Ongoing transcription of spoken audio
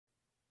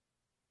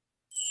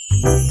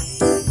Hello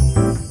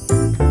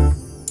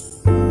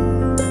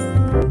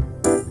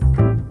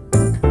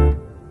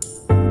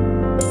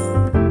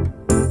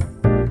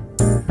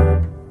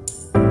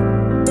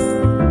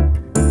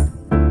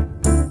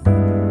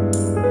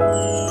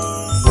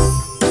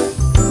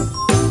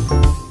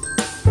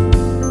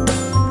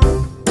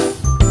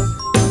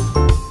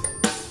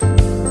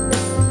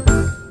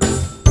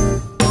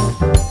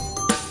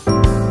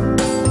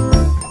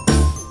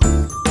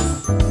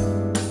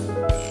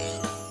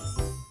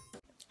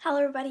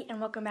everybody and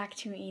welcome back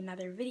to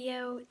another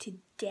video.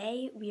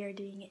 Today we are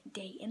doing a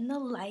day in the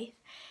life,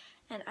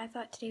 and I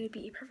thought today would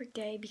be a perfect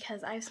day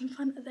because I have some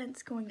fun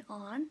events going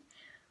on.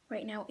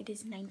 Right now it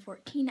is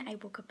 9:14. I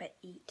woke up at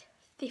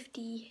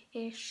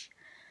 8:50-ish,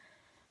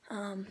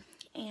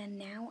 and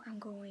now I'm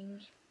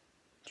going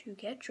to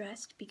get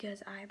dressed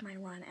because I have my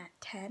run at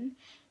 10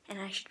 and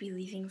I should be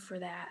leaving for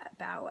that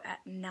about at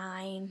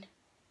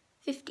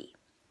 9:50.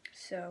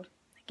 So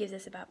that gives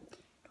us about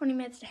 20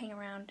 minutes to hang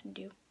around and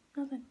do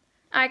nothing.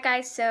 Alright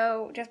guys,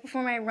 so just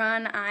before my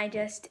run, I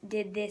just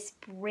did this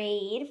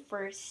braid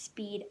for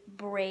Speed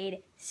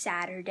Braid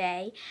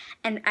Saturday,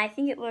 and I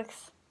think it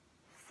looks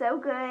so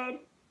good,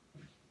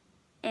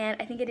 and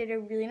I think I did a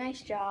really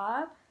nice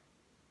job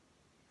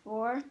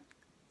for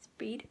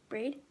Speed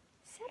Braid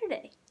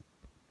Saturday.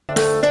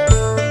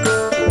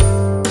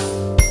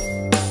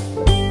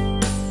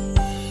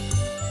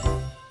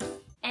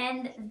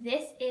 And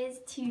this is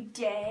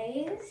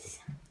today's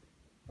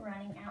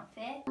running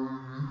outfit.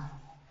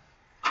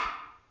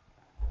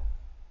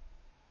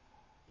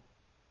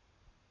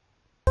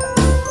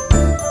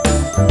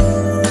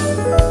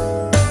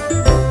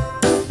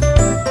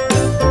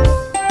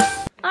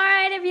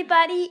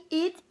 Everybody,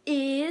 it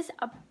is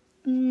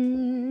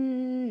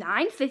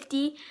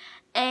 9:50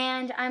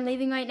 and I'm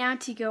leaving right now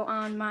to go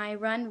on my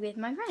run with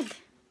my friend.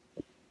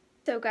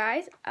 So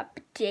guys,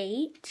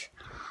 update.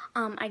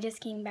 I just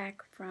came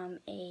back from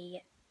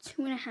a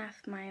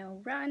 2.5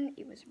 mile run.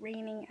 It was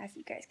raining, as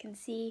you guys can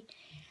see,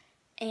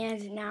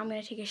 and now I'm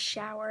gonna take a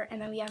shower, and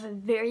then we have a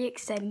very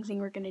exciting thing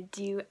we're gonna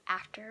do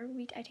after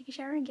I take a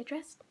shower and get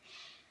dressed,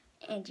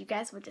 and you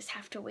guys will just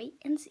have to wait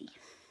and see.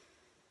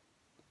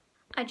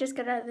 I just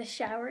got out of the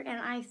shower and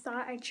I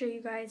thought I'd show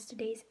you guys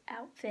today's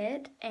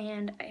outfit,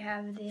 and I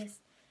have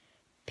this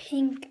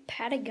pink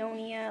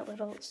Patagonia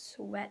little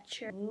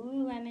sweatshirt,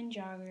 Lululemon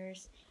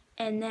joggers,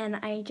 and then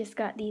I just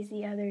got these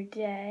the other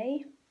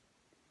day,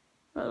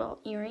 little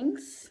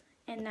earrings,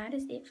 and that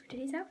is it for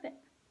today's outfit.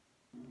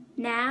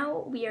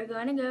 Now we are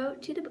going to go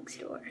to the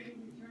bookstore.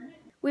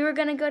 We were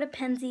going to go to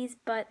Penzies,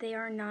 but they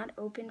are not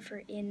open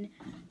for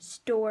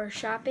in-store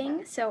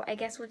shopping, so I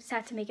guess we'll just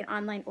have to make an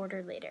online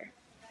order later.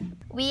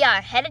 We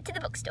are headed to the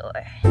bookstore.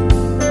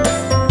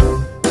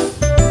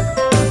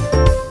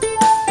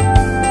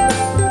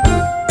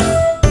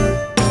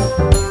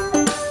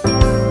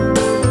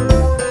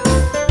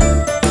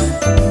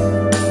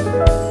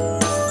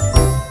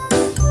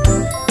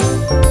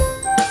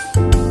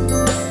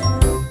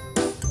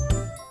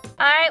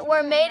 Alright,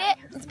 we're made it.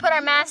 Let's put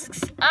our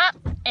masks up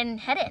and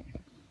head in.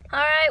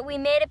 Alright, we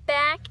made it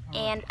back,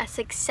 and a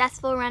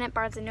successful run at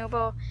Barnes &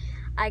 Noble.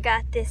 I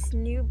got this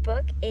new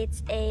book.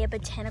 It's a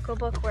botanical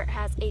book where it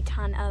has a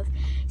ton of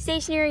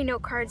stationery,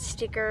 note cards,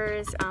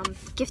 stickers,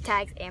 gift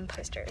tags, and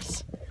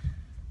posters.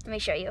 Let me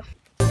show you.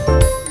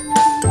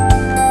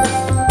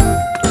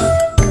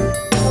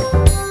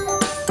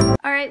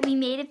 Alright, we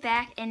made it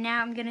back, and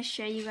now I'm going to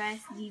show you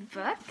guys the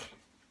book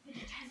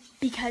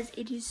because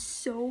it is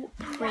so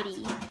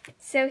pretty.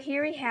 So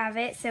here we have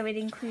it. So it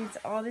includes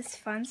all this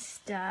fun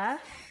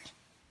stuff.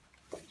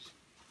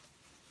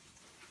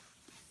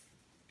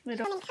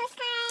 Little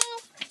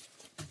postcards,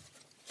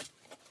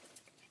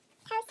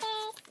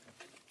 posters,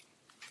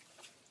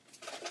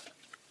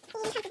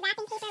 tons of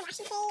wrapping paper,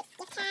 washi tape,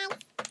 gift tags,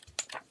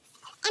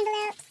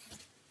 envelopes.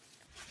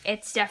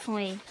 It's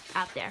definitely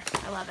out there.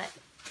 I love it.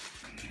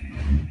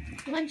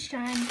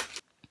 Lunchtime.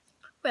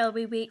 Well,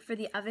 we wait for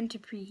the oven to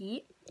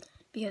preheat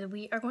because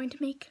we are going to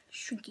make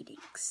shrinky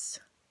dinks.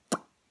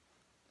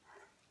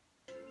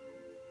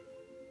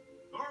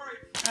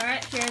 All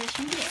right, here are the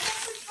shrinky dinks.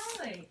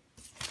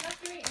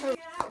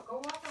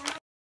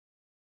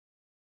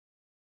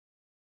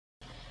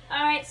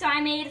 Alright, so I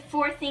made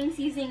 4 things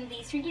using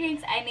these shrinky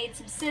dinks. I made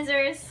some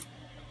scissors,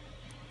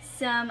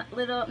 some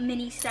little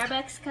mini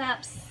Starbucks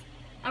cups,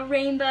 a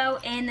rainbow,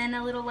 and then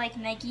a little like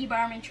Nike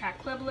Barman Track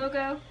Club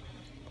logo.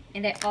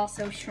 And I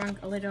also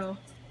shrunk a little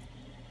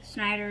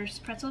Snyder's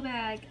pretzel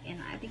bag,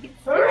 and I think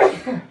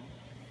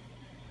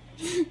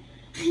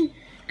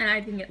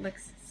it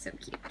looks so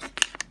cute.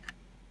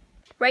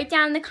 Write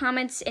down in the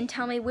comments and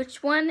tell me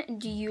which one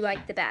do you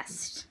like the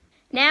best.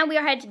 Now we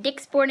are headed to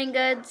Dick's Sporting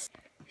Goods.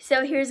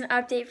 So here's an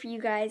update for you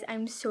guys.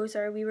 I'm so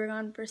sorry we were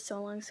gone for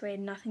so long, so I had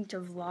nothing to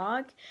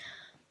vlog.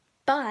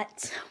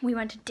 But we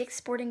went to Dick's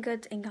Sporting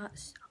Goods and got a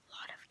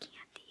lot of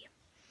candy.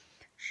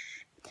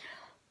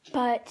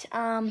 But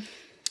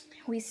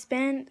we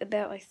spent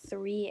about like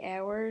 3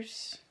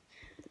 hours.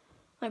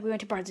 Like we went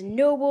to Barnes &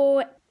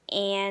 Noble,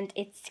 and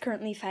it's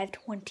currently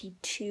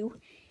 5:22,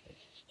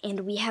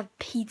 and we have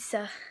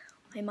pizza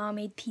My mom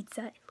made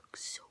pizza. It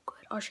looks so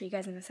good. I'll show you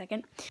guys in a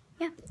second.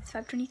 Yeah, it's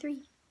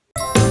 5:23.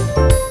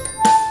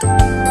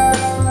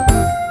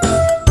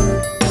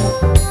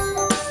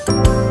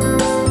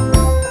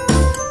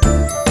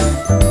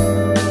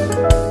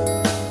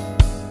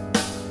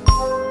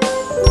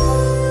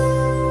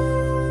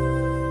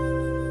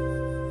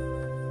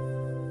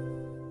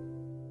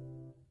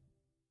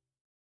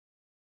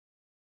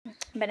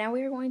 But now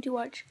we are going to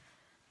watch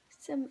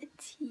some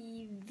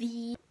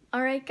TV.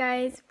 Alright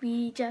guys,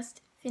 we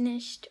just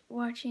finished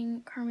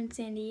watching Carmen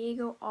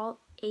Sandiego, all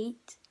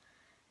 8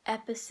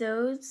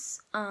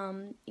 episodes.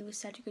 It was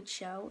such a good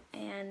show,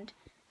 and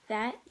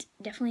that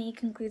definitely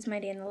concludes my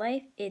day in the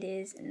life. It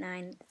is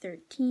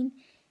 9:13.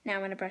 Now I'm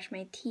going to brush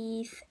my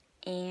teeth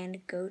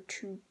and go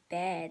to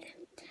bed.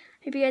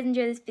 Hope you guys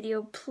enjoyed this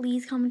video.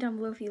 Please comment down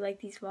below if you like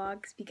these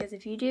vlogs, because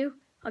if you do,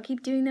 I'll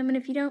keep doing them, and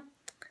if you don't,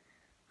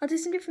 I'll do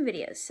some different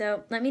videos.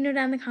 So let me know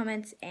down in the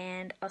comments,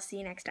 and I'll see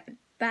you next time.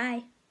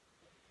 Bye!